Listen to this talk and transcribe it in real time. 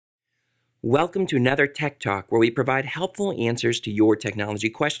Welcome to another Tech Talk where we provide helpful answers to your technology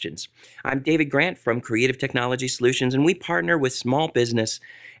questions. I'm David Grant from Creative Technology Solutions, and we partner with small business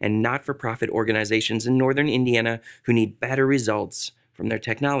and not-for-profit organizations in Northern Indiana who need better results from their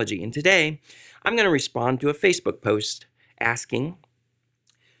technology. And today, I'm going to respond to a Facebook post asking,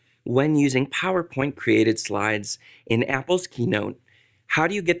 when using PowerPoint created slides in Apple's Keynote, how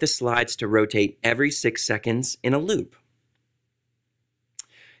do you get the slides to rotate every 6 seconds in a loop?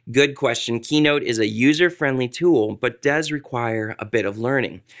 Good question. Keynote is a user-friendly tool, but does require a bit of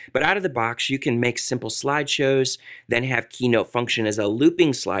learning. But out of the box, you can make simple slideshows, then have Keynote function as a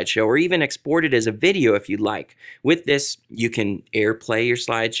looping slideshow, or even export it as a video if you'd like. With this, you can AirPlay your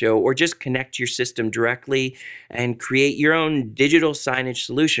slideshow, or just connect your system directly and create your own digital signage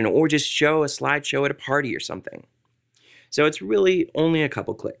solution, or just show a slideshow at a party or something. So it's really only a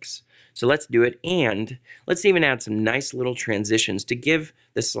couple clicks. So let's do it, and let's even add some nice little transitions to give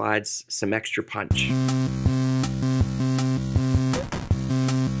the slides some extra punch.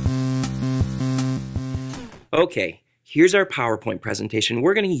 Okay, here's our PowerPoint presentation.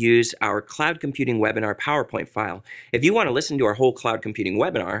 We're going to use our Cloud Computing Webinar PowerPoint file. If you want to listen to our whole Cloud Computing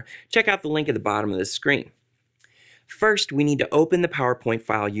webinar, check out the link at the bottom of the screen. First, we need to open the PowerPoint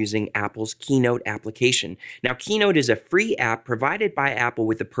file using Apple's Keynote application. Now, Keynote is a free app provided by Apple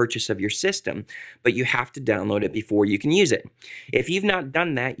with the purchase of your system, but you have to download it before you can use it. If you've not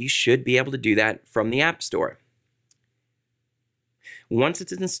done that, you should be able to do that from the App Store. Once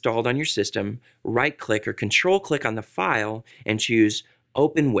it's installed on your system, right-click or control-click on the file and choose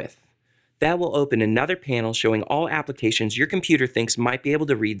Open With. That will open another panel showing all applications your computer thinks might be able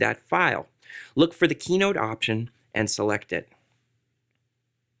to read that file. Look for the Keynote option and select it.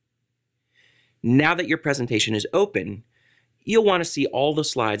 Now that your presentation is open, you'll want to see all the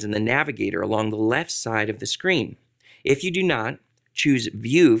slides in the navigator along the left side of the screen. If you do not, choose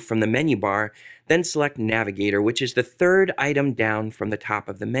View from the menu bar, then select Navigator, which is the third item down from the top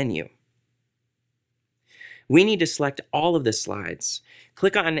of the menu. We need to select all of the slides.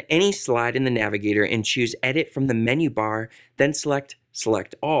 Click on any slide in the navigator and choose Edit from the menu bar, then select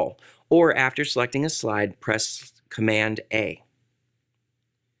Select All, or after selecting a slide, press Command A.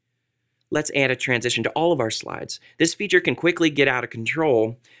 Let's add a transition to all of our slides. This feature can quickly get out of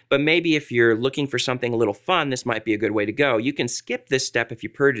control, but maybe if you're looking for something a little fun, this might be a good way to go. You can skip this step if you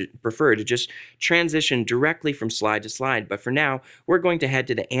prefer to just transition directly from slide to slide, but for now, we're going to head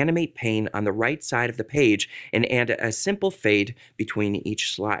to the Animate pane on the right side of the page and add a simple fade between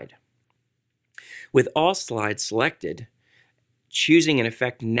each slide. With all slides selected, choosing an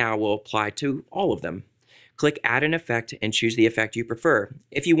effect now will apply to all of them. Click Add an Effect and choose the effect you prefer.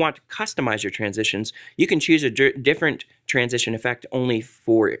 If you want to customize your transitions, you can choose a different transition effect only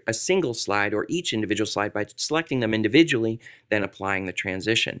for a single slide or each individual slide by selecting them individually, then applying the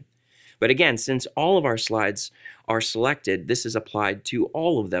transition. But again, since all of our slides are selected, this is applied to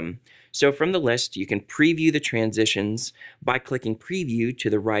all of them. So from the list, you can preview the transitions by clicking Preview to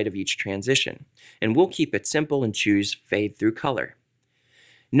the right of each transition. And we'll keep it simple and choose Fade Through Color.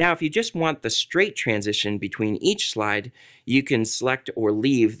 Now, if you just want the straight transition between each slide, you can select or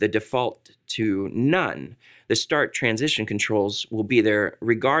leave the default to None. The Start Transition controls will be there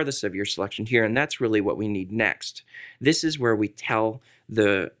regardless of your selection here, and that's really what we need next. This is where we tell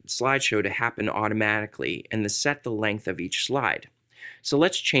the slideshow to happen automatically and to set the length of each slide. So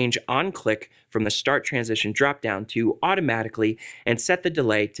let's change on-click from the Start Transition dropdown to Automatically and set the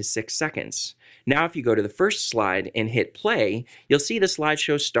delay to 6 seconds. Now if you go to the first slide and hit play, you'll see the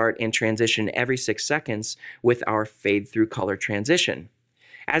slideshow start and transition every 6 seconds with our Fade Through Color transition.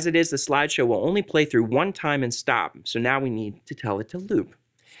 As it is, the slideshow will only play through one time and stop, so now we need to tell it to loop.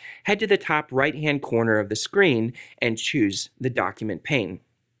 Head to the top right-hand corner of the screen and choose the Document pane.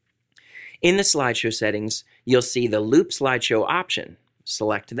 In the slideshow settings, you'll see the Loop Slideshow option.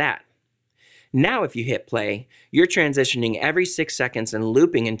 Select that. Now if you hit play, you're transitioning every 6 seconds and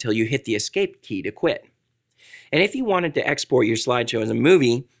looping until you hit the Escape key to quit. And if you wanted to export your slideshow as a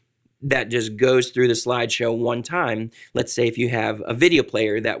movie that just goes through the slideshow one time, let's say if you have a video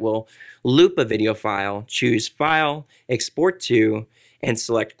player that will loop a video file, choose File, Export to, and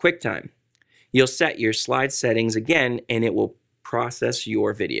select QuickTime. You'll set your slide settings again and it will process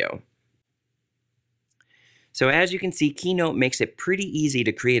your video. So as you can see, Keynote makes it pretty easy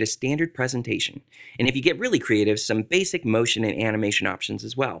to create a standard presentation. And if you get really creative, some basic motion and animation options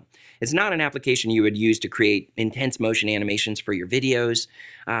as well. It's not an application you would use to create intense motion animations for your videos,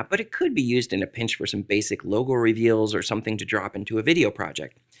 but it could be used in a pinch for some basic logo reveals or something to drop into a video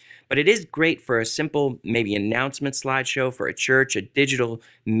project. But it is great for a simple, maybe announcement slideshow for a church, a digital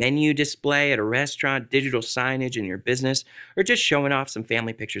menu display at a restaurant, digital signage in your business, or just showing off some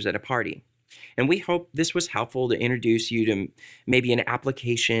family pictures at a party. And we hope this was helpful to introduce you to maybe an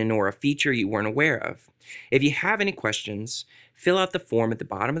application or a feature you weren't aware of. If you have any questions, fill out the form at the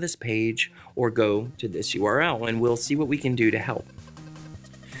bottom of this page or go to this URL and we'll see what we can do to help.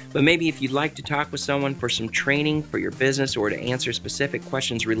 But maybe if you'd like to talk with someone for some training for your business or to answer specific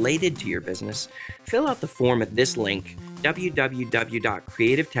questions related to your business, fill out the form at this link,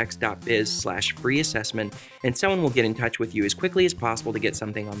 www.creativetext.biz/free assessment, and someone will get in touch with you as quickly as possible to get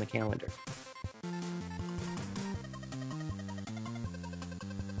something on the calendar.